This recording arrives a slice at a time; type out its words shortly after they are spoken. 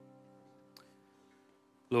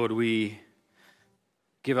Lord, we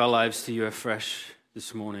give our lives to you afresh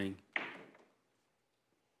this morning.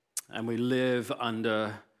 And we live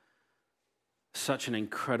under such an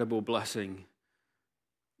incredible blessing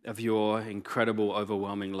of your incredible,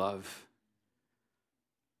 overwhelming love.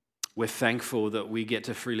 We're thankful that we get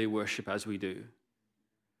to freely worship as we do.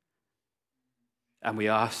 And we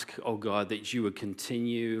ask, oh God, that you would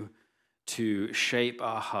continue to shape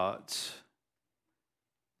our hearts.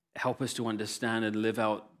 Help us to understand and live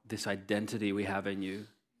out this identity we have in you.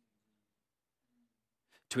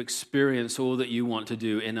 To experience all that you want to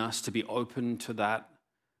do in us, to be open to that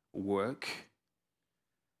work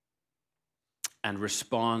and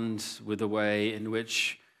respond with the way in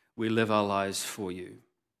which we live our lives for you.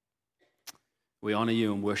 We honor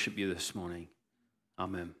you and worship you this morning.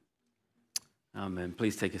 Amen. Amen.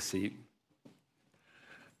 Please take a seat.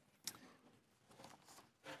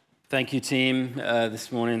 Thank you, team,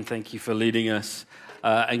 this morning. Thank you for leading us.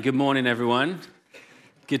 And good morning, everyone.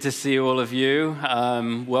 Good to see all of you.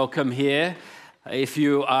 Welcome here. If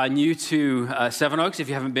you are new to Seven Oaks, if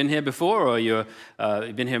you haven't been here before, or you've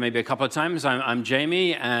been here maybe a couple of times, I'm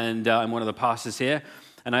Jamie, and I'm one of the pastors here.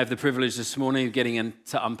 And I have the privilege this morning of getting in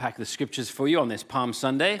to unpack the scriptures for you on this Palm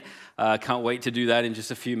Sunday. Can't wait to do that in just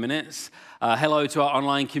a few minutes. Hello to our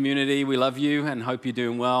online community. We love you and hope you're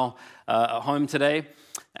doing well at home today.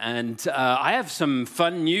 And I have some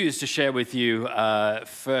fun news to share with you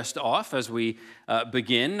first off as we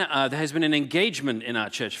begin. There has been an engagement in our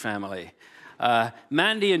church family.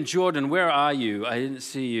 Mandy and Jordan, where are you? I didn't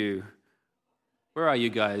see you. Where are you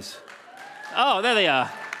guys? Oh, there they are.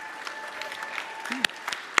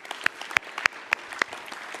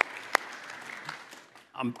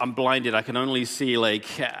 I'm blinded. I can only see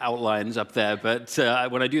outlines up there, but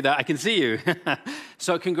when I do that, I can see you.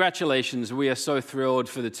 So congratulations. We are so thrilled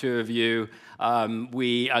for the two of you.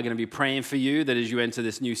 We are going to be praying for you that as you enter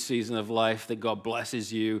this new season of life, that God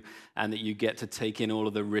blesses you and that you get to take in all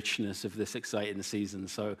of the richness of this exciting season.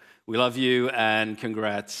 So we love you and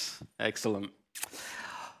congrats. Excellent.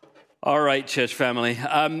 All right, church family.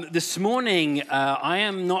 This morning, I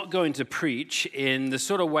am not going to preach in the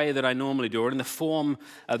sort of way that I normally do, or in the form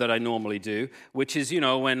that I normally do, which is,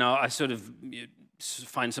 when I sort of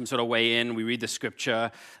find some sort of way in, we read the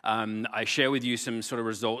scripture, I share with you some sort of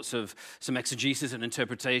results of some exegesis and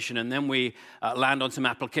interpretation, and then we land on some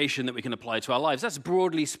application that we can apply to our lives. That's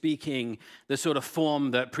broadly speaking the sort of form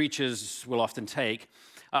that preachers will often take.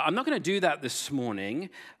 I'm not going to do that this morning.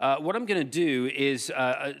 What I'm going to do is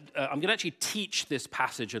I'm going to actually teach this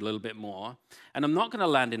passage a little bit more, and I'm not going to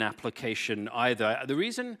land in application either. The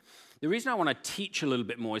reason I want to teach a little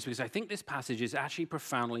bit more is because I think this passage is actually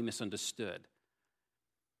profoundly misunderstood.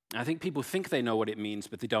 I think people think they know what it means,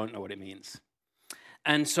 but they don't know what it means.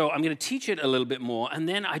 And so I'm going to teach it a little bit more, and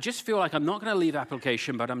then I just feel like I'm not going to leave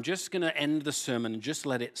application, but I'm just going to end the sermon and just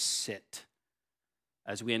let it sit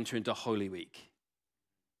as we enter into Holy Week.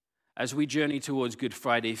 As we journey towards Good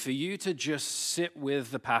Friday, for you to just sit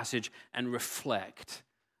with the passage and reflect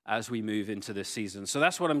as we move into this season. So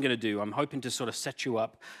that's what I'm going to do. I'm hoping to sort of set you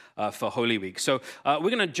up for Holy Week. So we're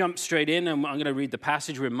going to jump straight in, and I'm going to read the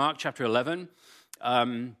passage. We're in Mark chapter 11.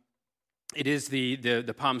 It is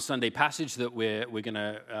the Palm Sunday passage that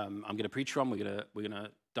I'm going to preach from. We're going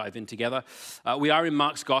to dive in together. We are in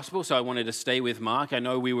Mark's Gospel, so I wanted to stay with Mark. I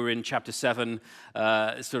know we were in chapter 7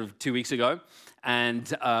 sort of 2 weeks ago,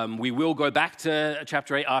 and we will go back to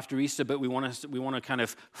chapter 8 after Easter, but we want to kind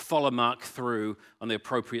of follow Mark through on the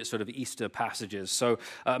appropriate sort of Easter passages. So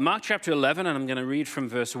Mark chapter 11, and I'm going to read from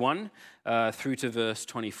verse 1 through to verse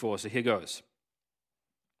 24. So here goes.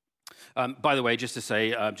 By the way, just to say,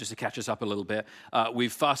 just to catch us up a little bit,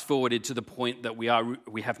 we've fast-forwarded to the point that we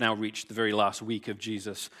have now reached the very last week of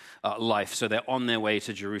Jesus' life, so they're on their way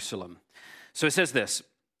to Jerusalem. So it says this: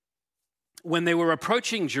 when they were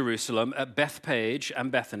approaching Jerusalem at Bethphage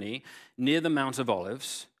and Bethany, near the Mount of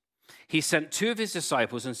Olives, he sent two of his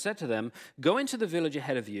disciples and said to them, "Go into the village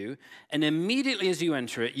ahead of you, and immediately as you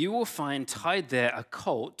enter it, you will find tied there a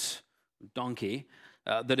colt, donkey,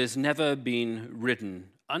 that has never been ridden.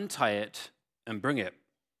 Untie it and bring it.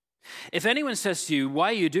 If anyone says to you,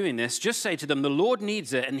 'Why are you doing this?' just say to them, 'The Lord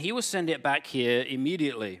needs it, and he will send it back here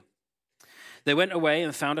immediately.'" They went away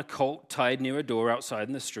and found a colt tied near a door outside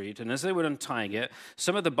in the street, and as they were untying it,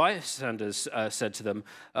 some of the bystanders said to them,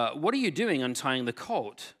 "What are you doing untying the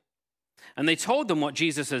colt?" And they told them what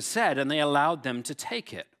Jesus had said, and they allowed them to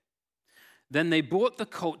take it. Then they brought the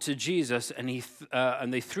colt to Jesus, and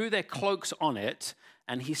they threw their cloaks on it,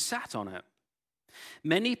 and he sat on it.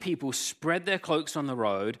 Many people spread their cloaks on the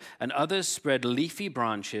road, and others spread leafy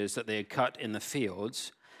branches that they had cut in the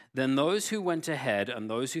fields. Then those who went ahead and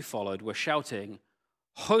those who followed were shouting,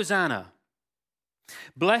 Hosanna.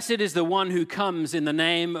 Blessed is the one who comes in the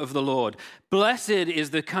name of the Lord. Blessed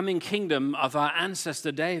is the coming kingdom of our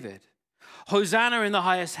ancestor David. Hosanna in the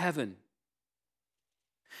highest heaven.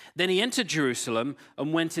 Then he entered Jerusalem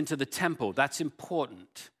and went into the temple. That's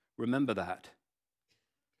important. Remember that.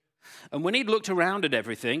 And when he'd looked around at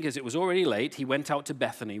everything, as it was already late, he went out to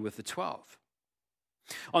Bethany with the 12.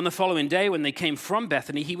 On the following day, when they came from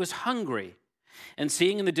Bethany, he was hungry. And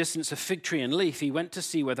seeing in the distance a fig tree and leaf, he went to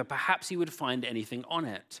see whether perhaps he would find anything on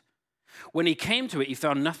it. When he came to it, he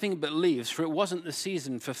found nothing but leaves, for it wasn't the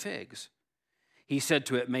season for figs. He said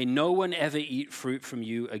to it, "May no one ever eat fruit from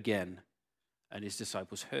you again." And his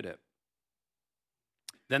disciples heard it.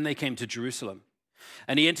 Then they came to Jerusalem.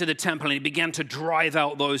 And he entered the temple and he began to drive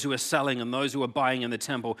out those who were selling and those who were buying in the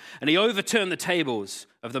temple. And he overturned the tables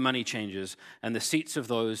of the money changers and the seats of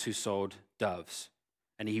those who sold doves.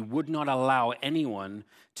 And he would not allow anyone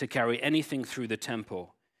to carry anything through the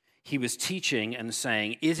temple. He was teaching and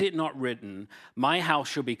saying, "Is it not written, 'My house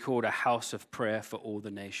shall be called a house of prayer for all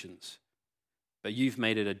the nations'? But you've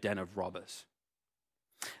made it a den of robbers."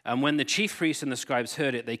 And when the chief priests and the scribes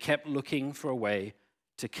heard it, they kept looking for a way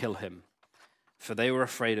to kill him. For they were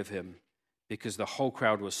afraid of him, because the whole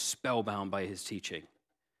crowd was spellbound by his teaching.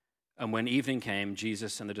 And when evening came,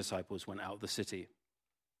 Jesus and the disciples went out of the city.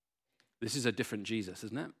 This is a different Jesus,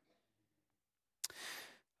 isn't it?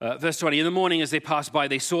 Verse 20, in the morning as they passed by,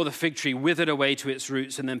 they saw the fig tree withered away to its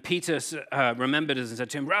roots. And then Peter remembered it and said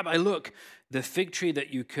to him, "Rabbi, look, the fig tree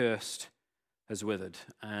that you cursed has withered."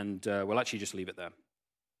 And we'll actually just leave it there.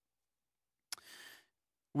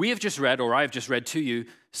 We have just read, or I've just read to you,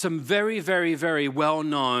 some very, very, very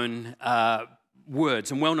well-known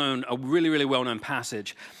words and a really, really well-known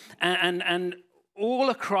passage. And all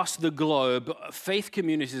across the globe, faith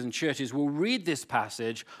communities and churches will read this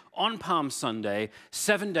passage on Palm Sunday,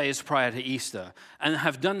 7 days prior to Easter, and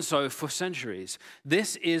have done so for centuries.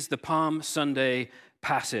 This is the Palm Sunday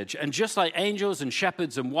passage. And just like angels and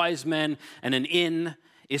shepherds and wise men and an inn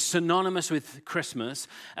is synonymous with Christmas,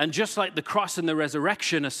 and just like the cross and the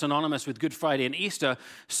resurrection are synonymous with Good Friday and Easter,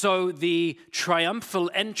 so the triumphal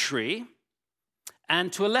entry,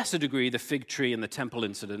 and to a lesser degree, the fig tree and the temple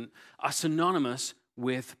incident, are synonymous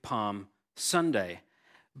with Palm Sunday.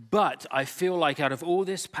 But I feel like out of all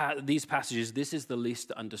these passages, this is the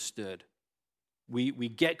least understood. We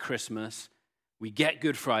get Christmas, we get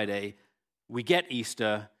Good Friday, we get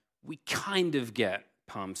Easter, we kind of get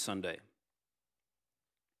Palm Sunday.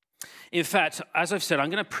 In fact, as I've said, I'm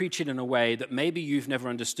going to preach it in a way that maybe you've never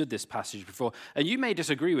understood this passage before, and you may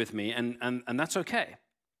disagree with me, and that's okay.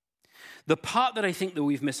 The part that I think that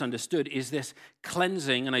we've misunderstood is this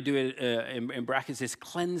cleansing, and I do it in brackets, this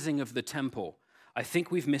cleansing of the temple. I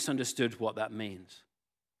think we've misunderstood what that means.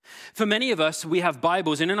 For many of us, we have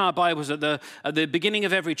Bibles, and in our Bibles, at the beginning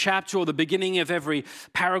of every chapter or the beginning of every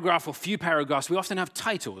paragraph or few paragraphs, we often have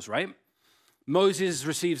titles, right? Moses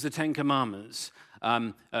receives the Ten Commandments.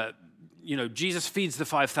 Jesus feeds the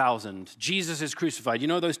 5,000. Jesus is crucified. You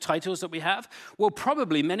know those titles that we have? Well,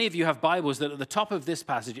 probably many of you have Bibles that at the top of this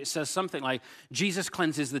passage, it says something like, Jesus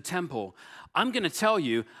cleanses the temple. I'm going to tell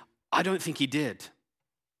you, I don't think he did.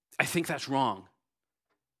 I think that's wrong.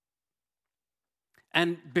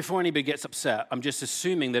 And before anybody gets upset, I'm just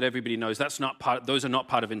assuming that everybody knows those are not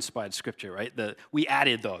part of inspired scripture, right? We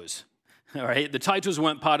added those. All right, the titles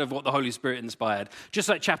weren't part of what the Holy Spirit inspired. Just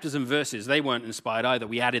like chapters and verses, they weren't inspired either.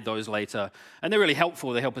 We added those later, and they're really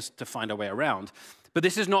helpful. They help us to find our way around. But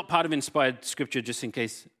this is not part of inspired scripture, just in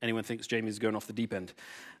case anyone thinks Jamie's going off the deep end.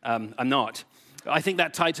 I'm not. I think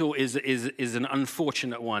that title is an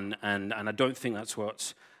unfortunate one, and I don't think that's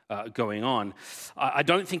what's going on. I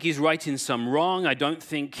don't think he's righting some wrong. I don't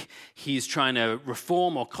think he's trying to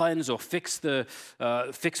reform or cleanse or fix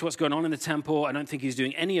what's going on in the temple. I don't think he's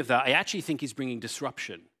doing any of that. I actually think he's bringing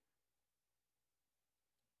disruption.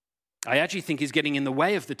 I actually think he's getting in the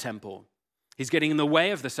way of the temple. He's getting in the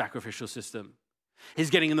way of the sacrificial system. He's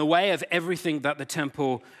getting in the way of everything that the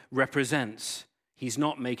temple represents. He's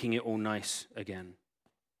not making it all nice again.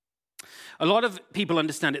 A lot of people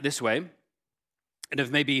understand it this way, and have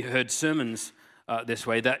maybe heard sermons this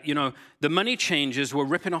way, that, the money changers were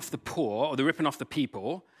ripping off the poor, or they're ripping off the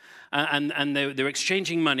people, and they're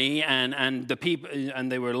exchanging money, and the people, and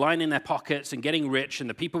they were lining their pockets and getting rich, and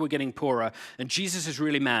the people were getting poorer, and Jesus is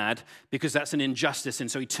really mad because that's an injustice, and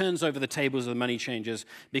so he turns over the tables of the money changers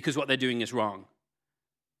because what they're doing is wrong.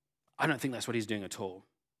 I don't think that's what he's doing at all.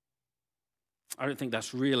 I don't think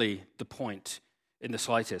that's really the point in the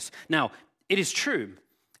slightest. Now, it is true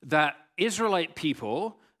that Israelite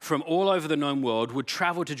people from all over the known world would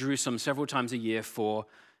travel to Jerusalem several times a year for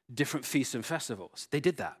different feasts and festivals. They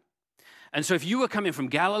did that. And so if you were coming from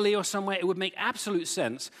Galilee or somewhere, it would make absolute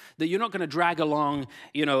sense that you're not going to drag along,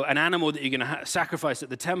 an animal that you're going to sacrifice at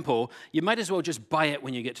the temple. You might as well just buy it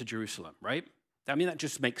when you get to Jerusalem, right? I mean, that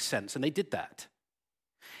just makes sense, and they did that.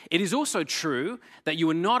 It is also true that you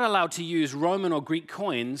were not allowed to use Roman or Greek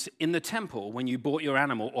coins in the temple when you bought your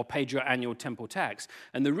animal or paid your annual temple tax.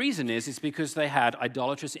 And the reason is because they had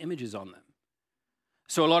idolatrous images on them.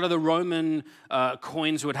 So a lot of the Roman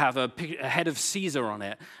coins would have a head of Caesar on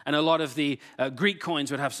it, and a lot of the Greek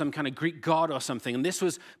coins would have some kind of Greek god or something, and this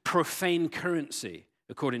was profane currency,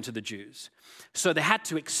 according to the Jews. So they had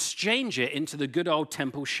to exchange it into the good old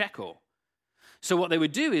temple shekel. So what they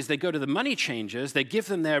would do is they go to the money changers, they give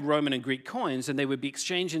them their Roman and Greek coins, and they would be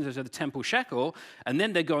exchanged into the temple shekel, and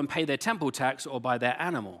then they go and pay their temple tax or buy their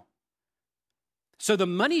animal. So the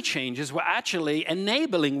money changers were actually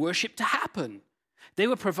enabling worship to happen. They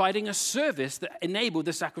were providing a service that enabled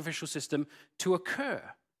the sacrificial system to occur.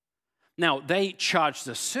 Now, they charged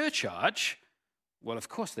a surcharge. Well, of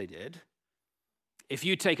course they did. If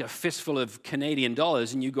you take a fistful of Canadian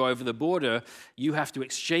dollars and you go over the border, you have to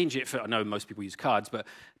exchange it for, I know most people use cards, but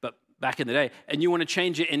back in the day, and you want to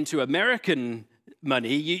change it into American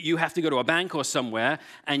money, you have to go to a bank or somewhere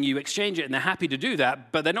and you exchange it, and they're happy to do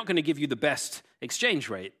that, but they're not going to give you the best exchange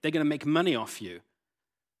rate. They're going to make money off you.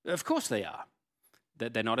 Of course they are.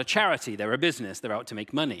 They're not a charity, they're a business, they're out to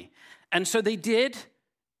make money. And so they did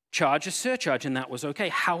charge a surcharge, and that was okay.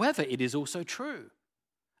 However, it is also true,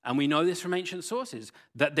 and we know this from ancient sources,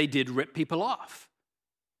 that they did rip people off.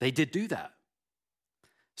 They did do that.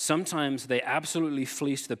 Sometimes they absolutely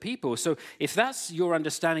fleeced the people. So if that's your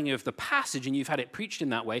understanding of the passage and you've had it preached in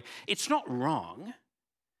that way, it's not wrong.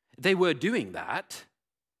 They were doing that.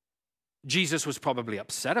 Jesus was probably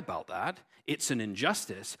upset about that. It's an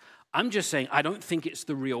injustice. I'm just saying I don't think it's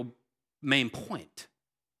the real main point.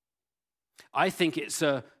 I think it's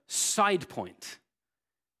a side point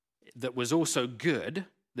that was also good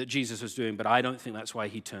that Jesus was doing, but I don't think that's why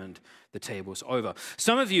he turned the tables over.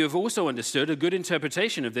 Some of you have also understood a good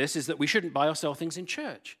interpretation of this is that we shouldn't buy or sell things in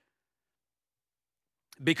church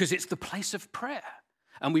because it's the place of prayer.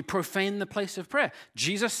 And we profane the place of prayer.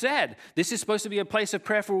 Jesus said, this is supposed to be a place of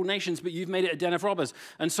prayer for all nations, but you've made it a den of robbers.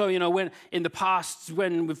 And so, when in the past,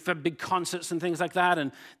 when we've had big concerts and things like that,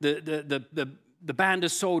 and the band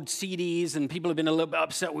has sold CDs and people have been a little bit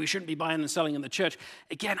upset, we shouldn't be buying and selling in the church.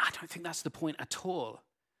 Again, I don't think that's the point at all.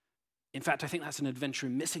 In fact, I think that's an adventure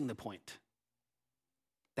in missing the point.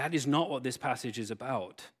 That is not what this passage is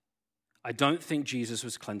about. I don't think Jesus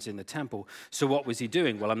was cleansing the temple. So what was he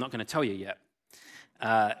doing? Well, I'm not going to tell you yet.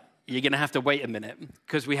 You're going to have to wait a minute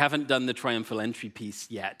because we haven't done the triumphal entry piece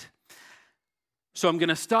yet. So I'm going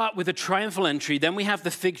to start with the triumphal entry, then we have the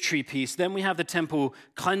fig tree piece, then we have the temple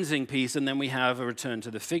cleansing piece, and then we have a return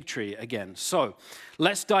to the fig tree again. So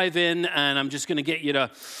let's dive in, and I'm just going to get you to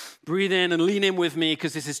breathe in and lean in with me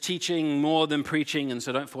because this is teaching more than preaching, and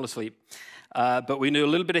so don't fall asleep. But we know a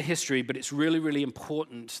little bit of history, but it's really, really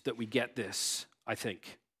important that we get this, I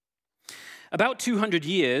think. About 200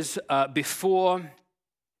 years before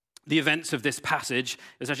the events of this passage,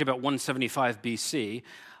 it was actually about 175 BC,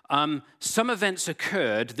 some events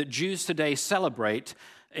occurred that Jews today celebrate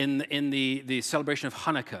in the celebration of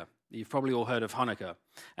Hanukkah. You've probably all heard of Hanukkah.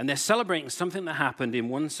 And they're celebrating something that happened in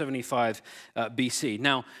 175 BC.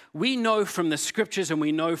 Now, we know from the scriptures and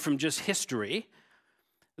we know from just history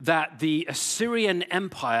that the Assyrian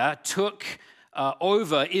Empire took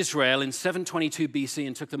over Israel in 722 BC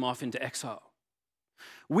and took them off into exile.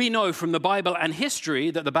 We know from the Bible and history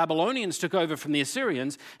that the Babylonians took over from the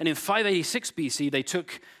Assyrians, and in 586 BC, they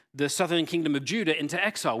took the southern kingdom of Judah into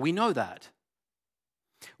exile. We know that.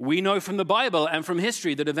 We know from the Bible and from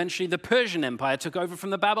history that eventually the Persian Empire took over from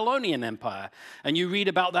the Babylonian Empire. And you read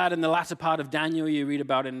about that in the latter part of Daniel, you read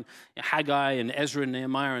about in Haggai and Ezra and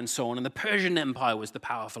Nehemiah and so on, and the Persian Empire was the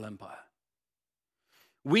powerful empire.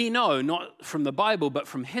 We know, not from the Bible, but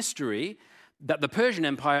from history, that the Persian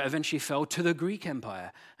Empire eventually fell to the Greek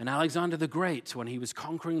Empire. And Alexander the Great, when he was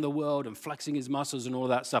conquering the world and flexing his muscles and all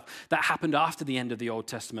that stuff, that happened after the end of the Old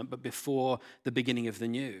Testament, but before the beginning of the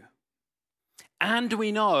New. And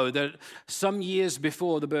we know that some years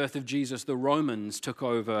before the birth of Jesus, the Romans took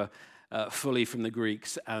over fully from the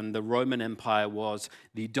Greeks, and the Roman Empire was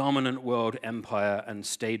the dominant world empire and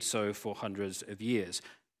stayed so for hundreds of years.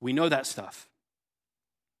 We know that stuff.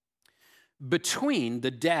 Between the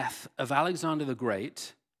death of Alexander the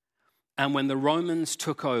Great and when the Romans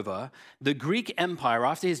took over, the Greek Empire,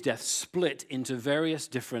 after his death, split into various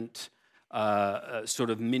different sort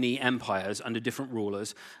of mini empires under different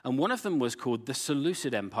rulers. And one of them was called the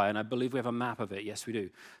Seleucid Empire, and I believe we have a map of it. Yes, we do.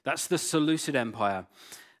 That's the Seleucid Empire.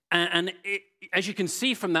 And as you can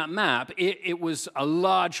see from that map, it was a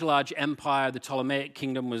large, large empire. The Ptolemaic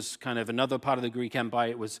kingdom was kind of another part of the Greek empire.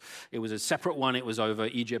 It was a separate one. It was over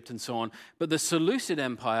Egypt and so on. But the Seleucid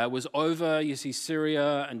Empire was over, you see,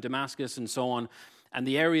 Syria and Damascus and so on, and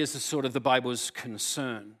the areas of sort of the Bible's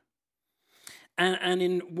concern. And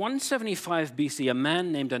in 175 BC, a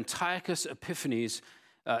man named Antiochus Epiphanes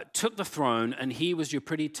took the throne, and he was your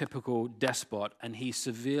pretty typical despot, and he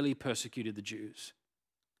severely persecuted the Jews.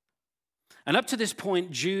 And up to this point,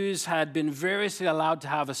 Jews had been variously allowed to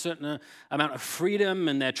have a certain amount of freedom,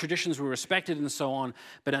 and their traditions were respected and so on,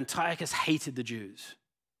 but Antiochus hated the Jews.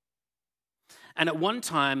 And at one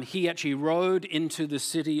time, he actually rode into the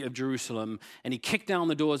city of Jerusalem, and he kicked down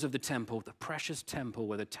the doors of the temple, the precious temple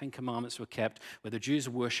where the Ten Commandments were kept, where the Jews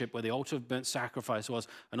worshiped, where the altar of burnt sacrifice was,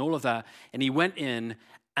 and all of that. And he went in,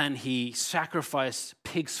 and he sacrificed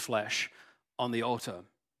pig's flesh on the altar.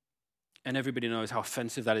 And everybody knows how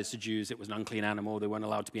offensive that is to Jews. It was an unclean animal. They weren't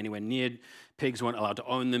allowed to be anywhere near pigs, weren't allowed to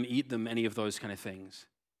own them, eat them, any of those kind of things.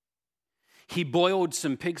 He boiled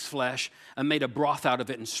some pig's flesh and made a broth out of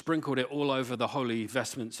it and sprinkled it all over the holy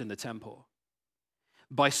vestments in the temple.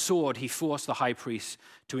 By sword, he forced the high priest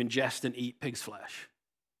to ingest and eat pig's flesh.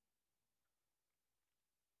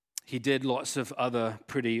 He did lots of other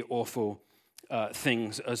pretty awful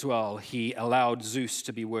things as well. He allowed Zeus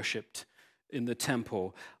to be worshipped in the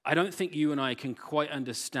temple. I don't think you and I can quite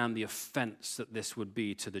understand the offense that this would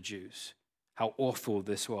be to the Jews, how awful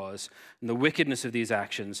this was, and the wickedness of these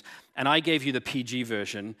actions. And I gave you the PG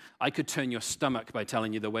version. I could turn your stomach by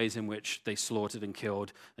telling you the ways in which they slaughtered and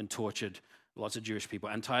killed and tortured lots of Jewish people.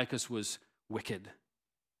 Antiochus was wicked.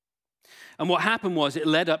 And what happened was it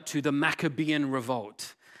led up to the Maccabean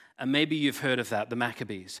revolt. And maybe you've heard of that, the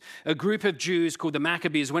Maccabees. A group of Jews called the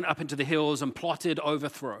Maccabees went up into the hills and plotted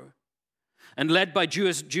overthrow. And led by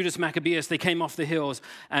Judas Maccabeus, they came off the hills.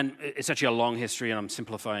 And it's actually a long history, and I'm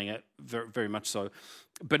simplifying it very, very much so.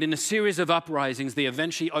 But in a series of uprisings, they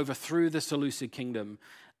eventually overthrew the Seleucid kingdom.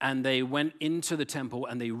 And they went into the temple,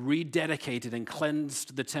 and they rededicated and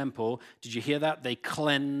cleansed the temple. Did you hear that? They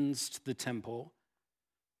cleansed the temple.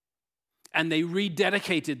 And they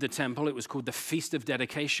rededicated the temple. It was called the Feast of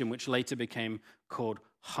Dedication, which later became called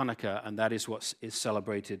Hanukkah. And that is what is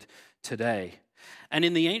celebrated today. And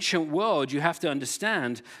in the ancient world, you have to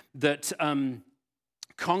understand that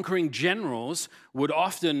conquering generals would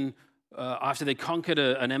often, after they conquered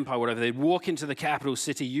an empire, whatever, they'd walk into the capital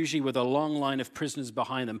city, usually with a long line of prisoners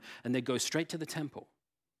behind them, and they'd go straight to the temple.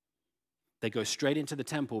 They go straight into the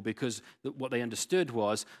temple because what they understood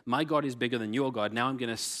was, my God is bigger than your God. Now I'm going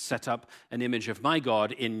to set up an image of my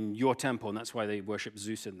God in your temple, and that's why they worship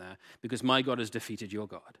Zeus in there, because my God has defeated your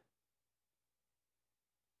God.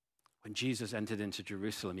 When Jesus entered into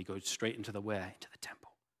Jerusalem, he goes straight into the where? Into the temple.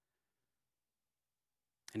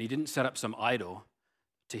 And he didn't set up some idol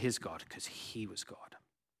to his God because he was God.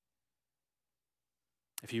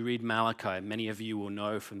 If you read Malachi, many of you will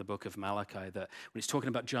know from the book of Malachi that when it's talking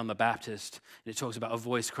about John the Baptist, and it talks about a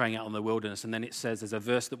voice crying out in the wilderness, and then it says, there's a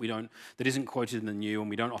verse that isn't quoted in the New, and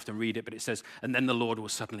we don't often read it, but it says, and then the Lord will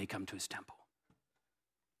suddenly come to his temple.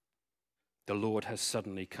 The Lord has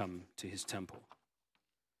suddenly come to his temple.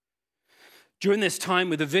 During this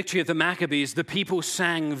time, with the victory of the Maccabees, the people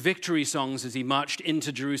sang victory songs as he marched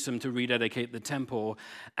into Jerusalem to rededicate the temple.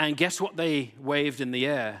 And guess what they waved in the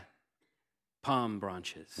air? Palm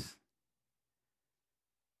branches.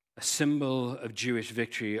 A symbol of Jewish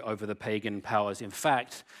victory over the pagan powers. In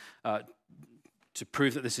fact, to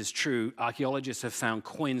prove that this is true, archaeologists have found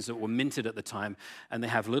coins that were minted at the time, and they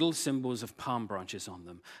have little symbols of palm branches on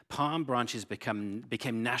them. Palm branches became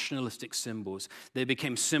nationalistic symbols. They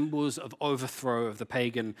became symbols of overthrow of the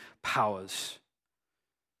pagan powers.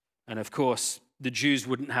 And of course, the Jews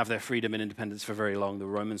wouldn't have their freedom and independence for very long. The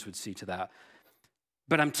Romans would see to that.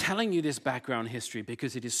 But I'm telling you this background history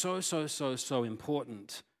because it is so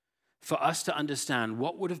important for us to understand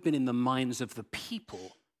what would have been in the minds of the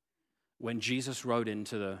people when Jesus rode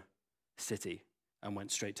into the city and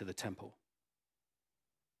went straight to the temple.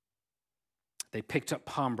 They picked up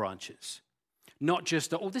palm branches. Not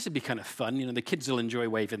just, this would be kind of fun. The kids will enjoy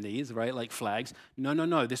waving these, right, like flags.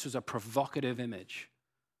 No. This was a provocative image,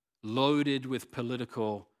 loaded with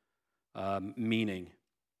political meaning.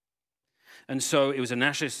 And so it was a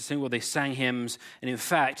nationalistic symbol. They sang hymns, and in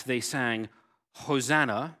fact, they sang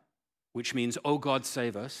Hosanna, which means, "Oh God,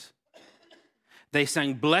 save us." They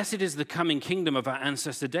sang, "Blessed is the coming kingdom of our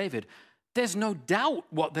ancestor David." There's no doubt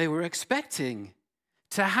what they were expecting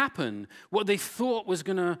to happen, what they thought was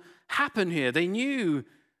going to happen here. They knew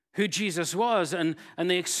who Jesus was, and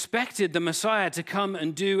they expected the Messiah to come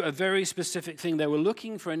and do a very specific thing. They were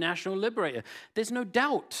looking for a national liberator. There's no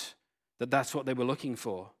doubt that that's what they were looking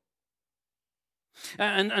for.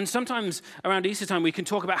 And sometimes around Easter time, we can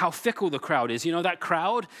talk about how fickle the crowd is. You know, that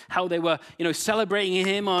crowd, how they were, celebrating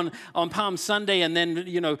him on Palm Sunday, and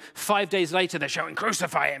then, 5 days later, they're shouting,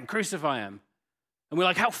 crucify him, crucify him. And we're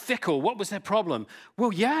like, how fickle? What was their problem?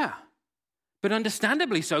 Well, yeah, but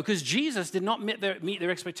understandably so, because Jesus did not meet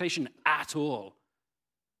their expectation at all.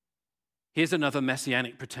 Here's another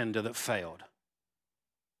messianic pretender that failed.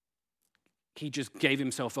 He just gave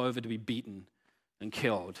himself over to be beaten and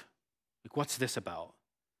killed. Like, what's this about?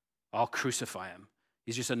 I'll crucify him.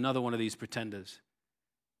 He's just another one of these pretenders.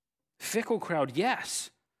 Fickle crowd,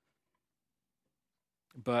 yes.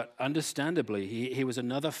 But understandably, he was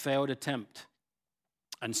another failed attempt.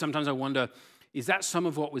 And sometimes I wonder, is that some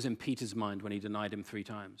of what was in Peter's mind when he denied him 3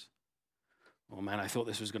 times? Oh man, I thought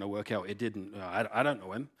this was going to work out. It didn't. I don't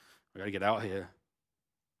know him. I got to get out here.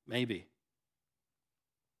 Maybe.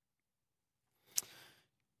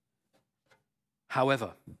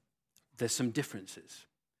 However, there's some differences.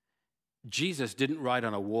 Jesus didn't ride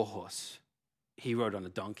on a war horse. He rode on a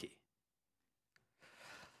donkey.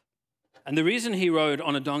 And the reason he rode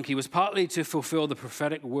on a donkey was partly to fulfill the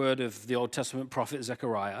prophetic word of the Old Testament prophet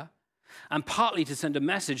Zechariah, and partly to send a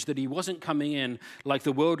message that he wasn't coming in like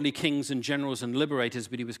the worldly kings and generals and liberators,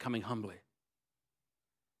 but he was coming humbly.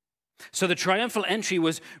 So the triumphal entry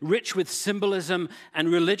was rich with symbolism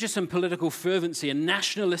and religious and political fervency and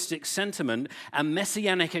nationalistic sentiment and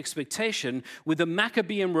messianic expectation, with the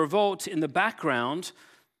Maccabean revolt in the background,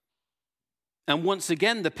 and once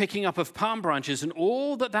again the picking up of palm branches and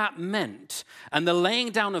all that meant, and the laying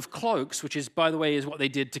down of cloaks, which is, by the way, is what they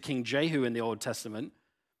did to King Jehu in the Old Testament.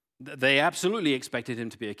 They absolutely expected him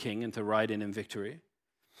to be a king and to ride in victory.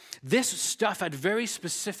 This stuff had very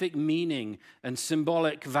specific meaning and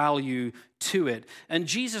symbolic value to it. And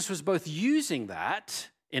Jesus was both using that,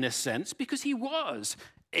 in a sense, because he was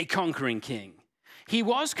a conquering king. He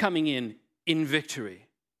was coming in victory.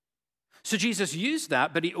 So Jesus used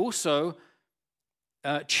that, but he also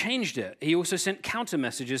changed it. He also sent counter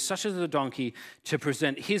messages, such as the donkey, to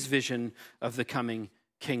present his vision of the coming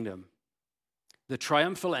kingdom. The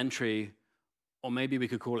triumphal entry, or maybe we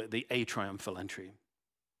could call it the a-triumphal entry.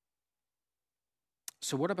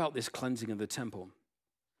 So what about this cleansing of the temple?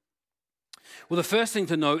 Well, the first thing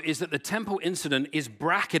to note is that the temple incident is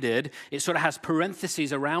bracketed, it sort of has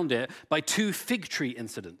parentheses around it, by 2 fig tree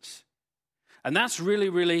incidents. And that's really,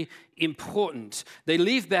 really important. They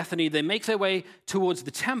leave Bethany, they make their way towards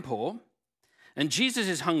the temple, and Jesus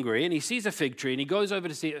is hungry, and he sees a fig tree, and he goes over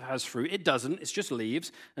to see if it has fruit. It doesn't, it's just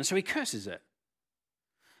leaves, and so he curses it.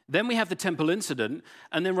 Then we have the temple incident,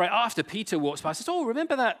 and then right after, Peter walks past and says, oh,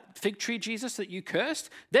 remember that fig tree, Jesus, that you cursed?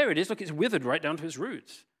 There it is. Look, it's withered right down to its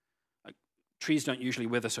roots. Trees don't usually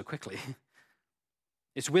wither so quickly.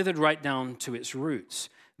 It's withered right down to its roots.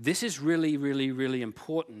 This is really, really, really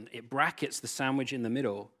important. It brackets the sandwich in the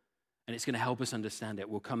middle, and it's going to help us understand it.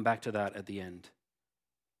 We'll come back to that at the end.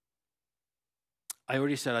 I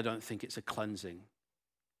already said I don't think it's a cleansing.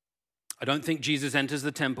 I don't think Jesus enters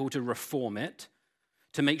the temple to reform it,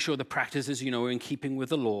 to make sure the practices, are in keeping with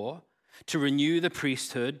the law, to renew the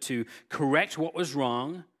priesthood, to correct what was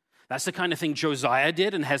wrong. That's the kind of thing Josiah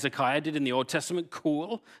did and Hezekiah did in the Old Testament.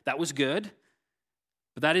 Cool, that was good.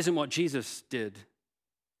 But that isn't what Jesus did.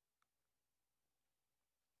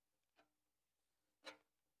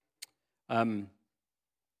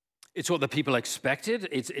 It's what the people expected.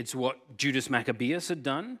 It's what Judas Maccabeus had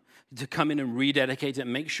done, to come in and rededicate it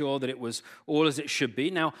and make sure that it was all as it should be.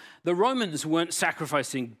 Now, the Romans weren't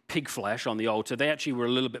sacrificing pig flesh on the altar. They actually were a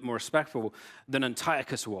little bit more respectful than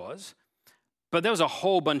Antiochus was. But there was a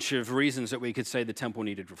whole bunch of reasons that we could say the temple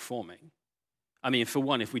needed reforming. I mean, for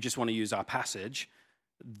one, if we just want to use our passage,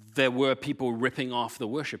 there were people ripping off the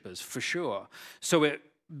worshipers, for sure. So it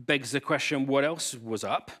begs the question, what else was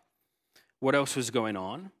up? What else was going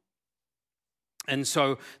on? And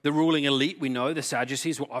so the ruling elite, we know, the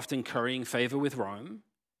Sadducees, were often currying favor with Rome.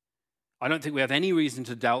 I don't think we have any reason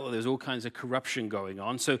to doubt that there's all kinds of corruption going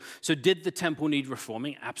on. So did the temple need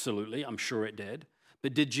reforming? Absolutely. I'm sure it did.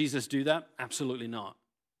 But did Jesus do that? Absolutely not.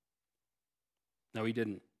 No, he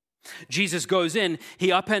didn't. Jesus goes in, he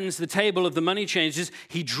upends the table of the money changers,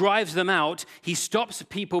 he drives them out, he stops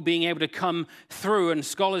people being able to come through, and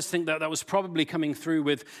scholars think that was probably coming through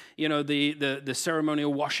with, the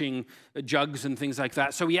ceremonial washing jugs and things like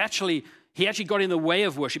that. So he actually got in the way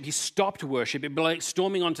of worship. He stopped worship. It'd be like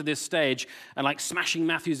storming onto this stage and like smashing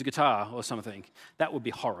Matthew's guitar or something. That would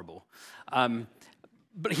be horrible.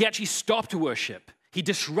 But he actually stopped worship. He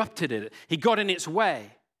disrupted it. He got in its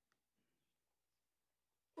way.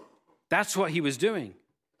 That's what he was doing.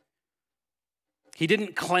 He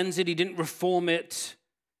didn't cleanse it. He didn't reform it.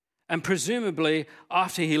 And presumably,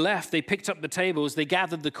 after he left, they picked up the tables. They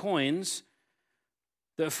gathered the coins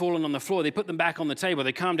that had fallen on the floor. They put them back on the table.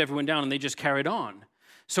 They calmed everyone down, and they just carried on.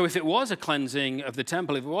 So if it was a cleansing of the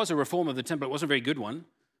temple, if it was a reform of the temple, it wasn't a very good one.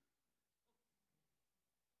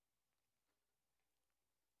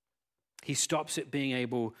 He stops it being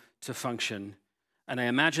able to function. And I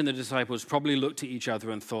imagine the disciples probably looked at each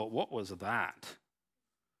other and thought, what was that?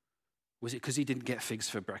 Was it because he didn't get figs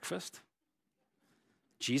for breakfast?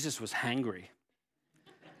 Jesus was hangry.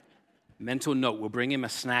 Mental note, we'll bring him a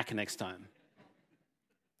snack next time.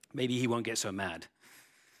 Maybe he won't get so mad.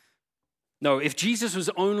 No, if Jesus was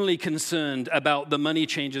only concerned about the money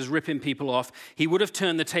changers ripping people off, he would have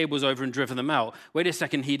turned the tables over and driven them out. Wait a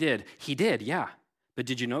second, he did. He did, yeah. But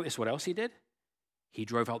did you notice what else he did? He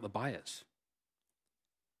drove out the buyers.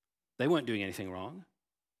 They weren't doing anything wrong.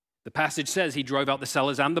 The passage says he drove out the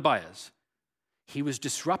sellers and the buyers. He was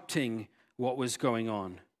disrupting what was going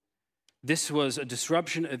on. This was a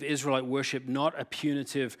disruption of Israelite worship, not a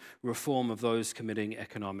punitive reform of those committing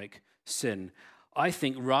economic sin. I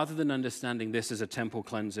think rather than understanding this as a temple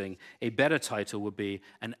cleansing, a better title would be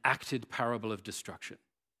an acted parable of destruction.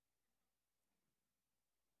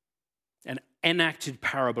 An enacted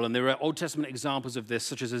parable, and there are Old Testament examples of this,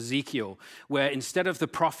 such as Ezekiel, where instead of the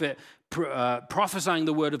prophet prophesying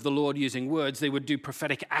the word of the Lord using words, they would do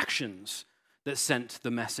prophetic actions that sent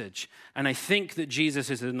the message. And I think that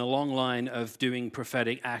Jesus is in the long line of doing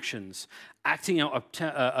prophetic actions, acting out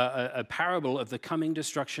a parable of the coming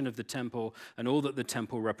destruction of the temple and all that the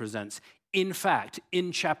temple represents. In fact,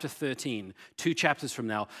 in chapter 13, 2 chapters from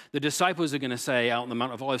now, the disciples are going to say out on the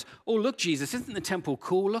Mount of Olives, oh, look, Jesus, isn't the temple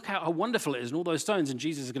cool? Look how wonderful it is and all those stones. And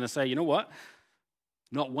Jesus is going to say, you know what?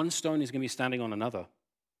 Not one stone is going to be standing on another.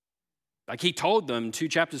 Like he told them 2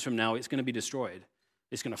 chapters from now, it's going to be destroyed.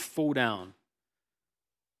 It's going to fall down.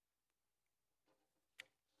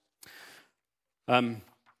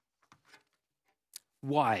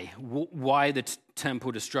 Why? Why the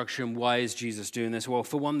temple destruction? Why is Jesus doing this? Well,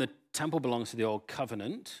 for one, the temple belongs to the old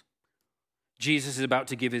covenant. Jesus is about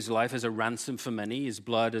to give his life as a ransom for many, his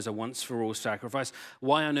blood as a once-for-all sacrifice.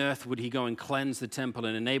 Why on earth would he go and cleanse the temple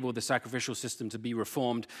and enable the sacrificial system to be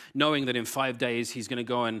reformed, knowing that in 5 days he's going to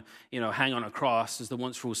go and hang on a cross as the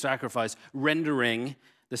once-for-all sacrifice, rendering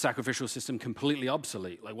the sacrificial system completely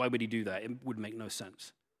obsolete? Like, why would he do that? It would make no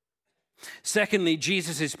sense. Secondly,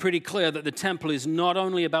 Jesus is pretty clear that the temple is not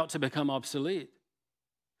only about to become obsolete,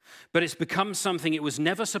 but it's become something it was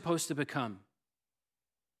never supposed to become.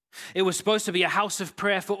 It was supposed to be a house of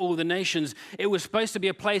prayer for all the nations. It was supposed to be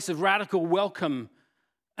a place of radical welcome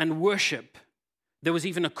and worship. There was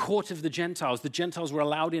even a court of the Gentiles. The Gentiles were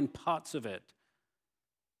allowed in parts of it.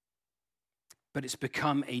 But it's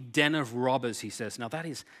become a den of robbers, he says. Now, that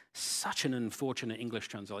is such an unfortunate English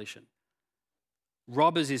translation.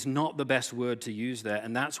 Robbers is not the best word to use there,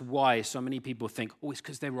 and that's why so many people think, oh, it's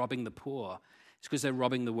because they're robbing the poor. It's because they're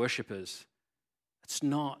robbing the worshipers. It's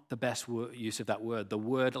not the best use of that word. The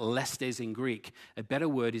word lestes in Greek, a better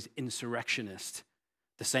word is insurrectionist,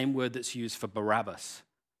 the same word that's used for Barabbas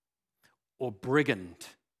or brigand.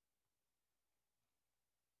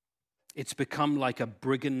 It's become like a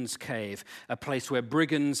brigand's cave, a place where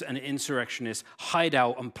brigands and insurrectionists hide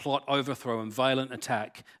out and plot overthrow and violent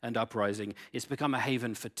attack and uprising. It's become a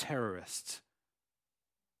haven for terrorists.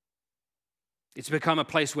 It's become a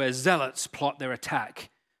place where zealots plot their attack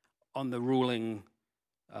on the ruling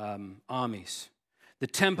armies. The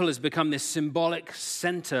temple has become this symbolic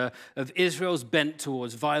center of Israel's bent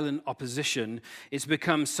towards violent opposition. It's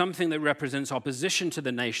become something that represents opposition to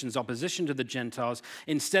the nations, opposition to the Gentiles,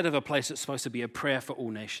 instead of a place that's supposed to be a prayer for all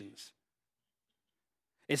nations.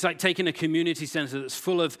 It's like taking a community center that's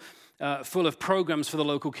full of programs for the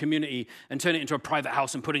local community and turning it into a private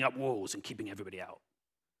house and putting up walls and keeping everybody out,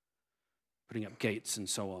 putting up gates and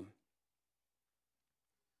so on.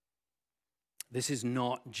 This is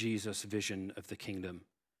not Jesus' vision of the kingdom.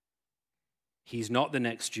 He's not the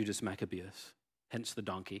next Judas Maccabeus, hence the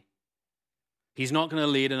donkey. He's not going to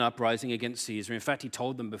lead an uprising against Caesar. In fact, he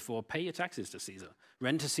told them before, pay your taxes to Caesar.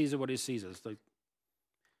 Render to Caesar what is Caesar's.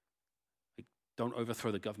 Don't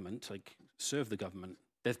overthrow the government. Serve the government.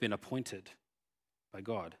 They've been appointed by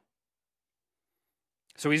God.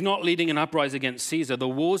 So he's not leading an uprising against Caesar. The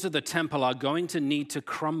walls of the temple are going to need to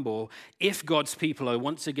crumble if God's people are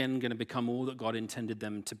once again going to become all that God intended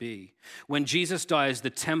them to be. When Jesus dies, the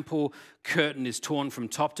temple curtain is torn from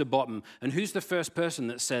top to bottom. And who's the first person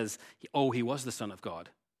that says, oh, he was the Son of God?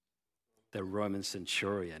 The Roman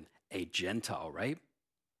centurion, a Gentile, right?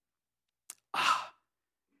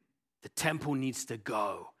 The temple needs to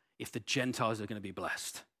go if the Gentiles are going to be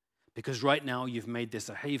blessed. Because right now you've made this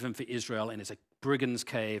a haven for Israel, and it's a brigand's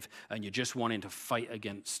cave, and you're just wanting to fight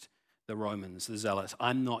against the Romans, the zealots.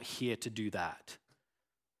 I'm not here to do that,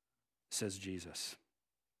 says Jesus.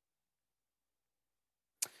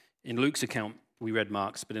 In Luke's account, we read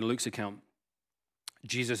Mark's, but in Luke's account,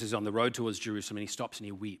 Jesus is on the road towards Jerusalem, and he stops and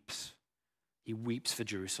he weeps. He weeps for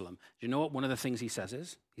Jerusalem. Do you know what one of the things he says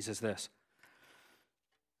is? He says this: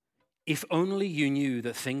 if only you knew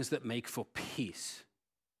the things that make for peace.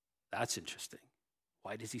 That's interesting.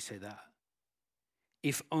 Why does he say that?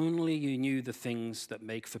 If only you knew the things that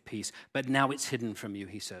make for peace. But now it's hidden from you,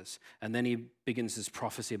 he says. And then he begins his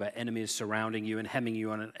prophecy about enemies surrounding you and hemming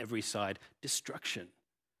you on every side. Destruction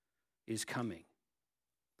is coming.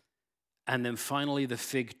 And then finally, the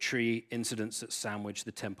fig tree incidents that sandwich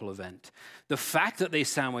the temple event. The fact that they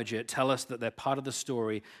sandwich it tell us that they're part of the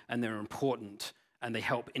story and they're important and they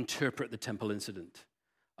help interpret the temple incident.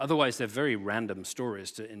 Otherwise, they're very random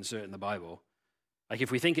stories to insert in the Bible. Like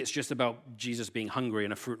if we think it's just about Jesus being hungry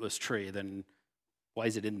in a fruitless tree, then why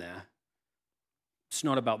is it in there? It's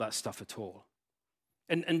not about that stuff at all.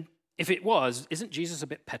 And if it was, isn't Jesus a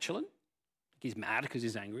bit petulant? He's mad because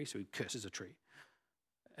he's angry, so he curses a tree.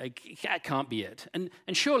 That can't be it. And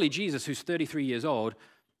surely Jesus, who's 33 years old,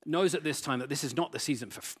 knows at this time that this is not the season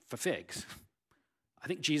for figs. I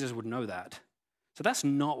think Jesus would know that. So that's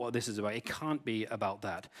not what this is about. It can't be about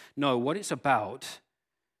that. No, what it's about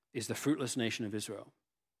is the fruitless nation of Israel.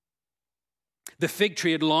 The fig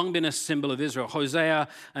tree had long been a symbol of Israel. Hosea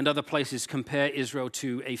and other places compare Israel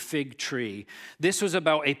to a fig tree. This was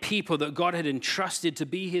about a people that God had entrusted to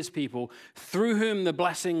be his people, through whom the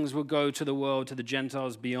blessings would go to the world, to the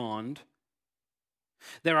Gentiles beyond.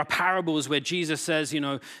 There are parables where Jesus says,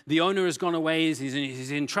 the owner has gone away,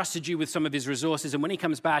 he's entrusted you with some of his resources, and when he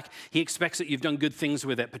comes back, he expects that you've done good things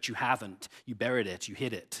with it, but you haven't. You buried it, you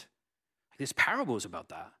hid it. There's parables about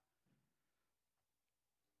that.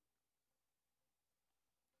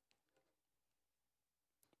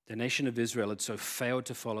 The nation of Israel had so failed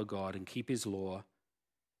to follow God and keep his law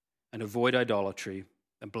and avoid idolatry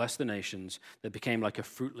and bless the nations that it became like a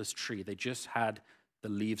fruitless tree. They just had the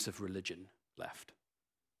leaves of religion left.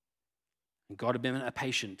 And God had been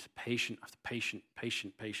patient after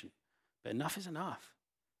patient. But enough is enough.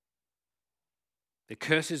 The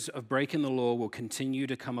curses of breaking the law will continue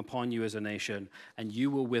to come upon you as a nation, and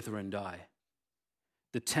you will wither and die.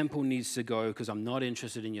 The temple needs to go because I'm not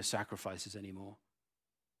interested in your sacrifices anymore.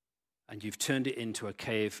 And you've turned it into a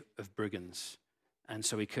cave of brigands. And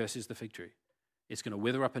so he curses the fig tree. It's going to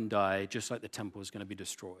wither up and die, just like the temple is going to be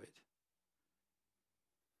destroyed.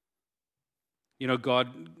 God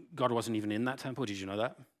wasn't even in that temple. Did you know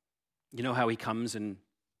that? You know how he comes and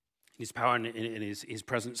his power and his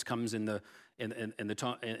presence comes in the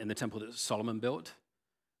temple that Solomon built?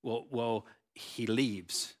 Well, he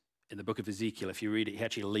leaves in the book of Ezekiel. If you read it, he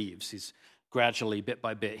actually leaves. He's gradually, bit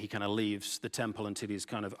by bit, he kind of leaves the temple until he's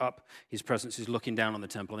kind of up. His presence is looking down on the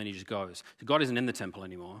temple, and then he just goes. So God isn't in the temple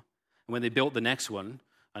anymore. And when they built the next one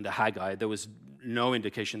under Haggai, there was no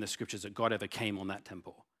indication in the scriptures that God ever came on that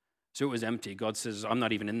temple. So it was empty. God says, I'm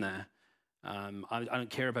not even in there. I don't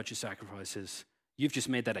care about your sacrifices. You've just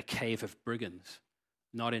made that a cave of brigands.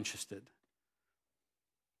 Not interested.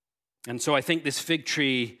 And so I think this fig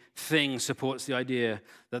tree thing supports the idea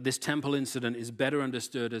that this temple incident is better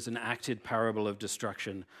understood as an acted parable of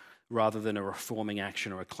destruction rather than a reforming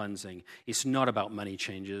action or a cleansing. It's not about money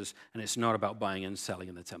changes, and it's not about buying and selling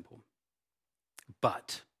in the temple.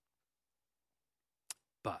 But,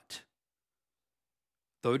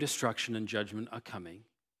 though destruction and judgment are coming,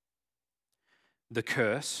 the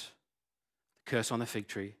curse on the fig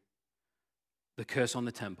tree, the curse on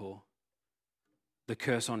the temple, the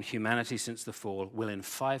curse on humanity since the fall will in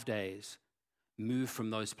 5 days move from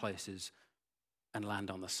those places and land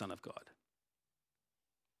on the Son of God.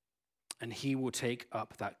 And he will take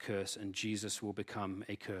up that curse, and Jesus will become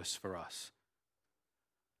a curse for us.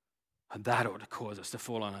 And that ought to cause us to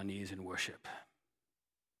fall on our knees in worship.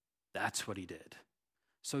 That's what he did.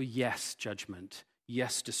 So yes, judgment,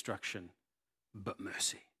 yes, destruction, but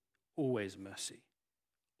mercy. Always mercy.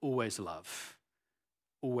 Always love.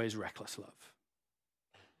 Always reckless love.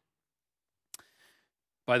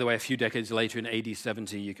 By the way, a few decades later in AD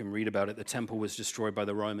 70, you can read about it, the temple was destroyed by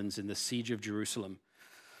the Romans in the siege of Jerusalem.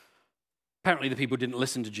 Apparently the people didn't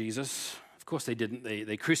listen to Jesus. Of course they didn't.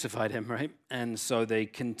 They crucified him, right? And so they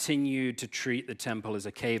continued to treat the temple as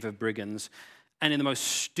a cave of brigands. And in the most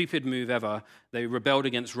stupid move ever, they rebelled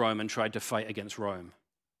against Rome and tried to fight against Rome.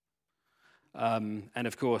 And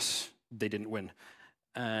of course, they didn't win.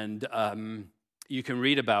 And you can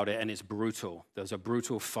read about it, and it's brutal. There's a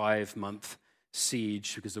brutal 5-month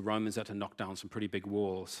siege because the Romans had to knock down some pretty big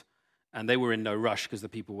walls. And they were in no rush because the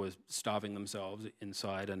people were starving themselves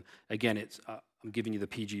inside. And again, I'm giving you the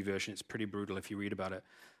PG version. It's pretty brutal if you read about it.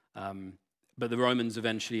 But the Romans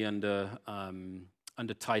eventually, under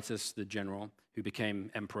Titus, the general, who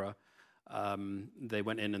became emperor, they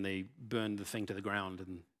went in and they burned the thing to the ground,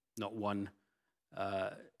 and not one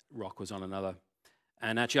rock was on another.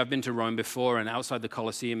 And actually, I've been to Rome before, and outside the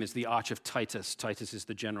Colosseum is the Arch of Titus. Titus is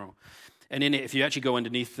the general. And in it, if you actually go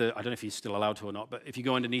underneath I don't know if he's still allowed to or not, but if you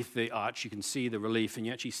go underneath the arch, you can see the relief, and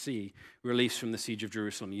you actually see reliefs from the siege of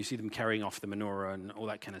Jerusalem. You see them carrying off the menorah and all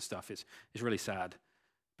that kind of stuff. It's really sad.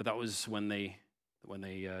 But that was when they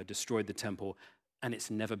destroyed the temple, and it's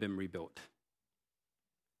never been rebuilt.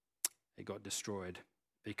 It got destroyed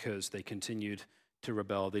because they continued to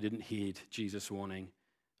rebel. They didn't heed Jesus' warning,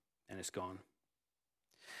 and it's gone.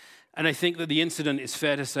 And I think that the incident, is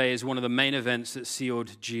fair to say, is one of the main events that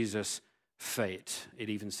sealed Jesus' fate. It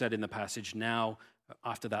even said in the passage, now,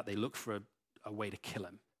 after that, they look for a way to kill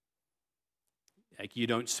him. Like, you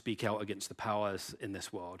don't speak out against the powers in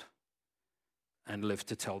this world and live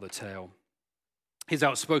to tell the tale. His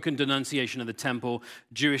outspoken denunciation of the temple,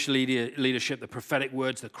 Jewish leadership, the prophetic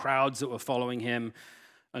words, the crowds that were following him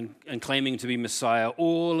and claiming to be Messiah,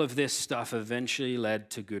 all of this stuff eventually led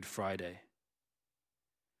to Good Friday.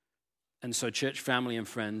 And so, church family and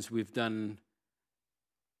friends, we've done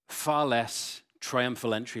far less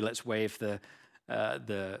triumphal entry. Let's wave the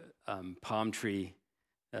palm tree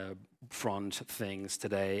frond things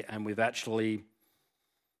today. And we've actually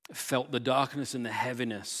felt the darkness and the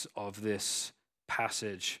heaviness of this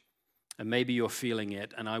passage. And maybe you're feeling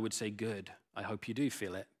it, and I would say good. I hope you do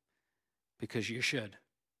feel it, because you should.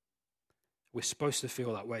 We're supposed to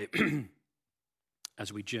feel that way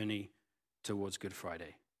as we journey towards Good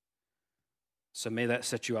Friday. So may that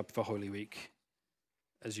set you up for Holy Week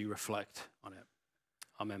as you reflect on it.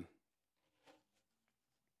 Amen.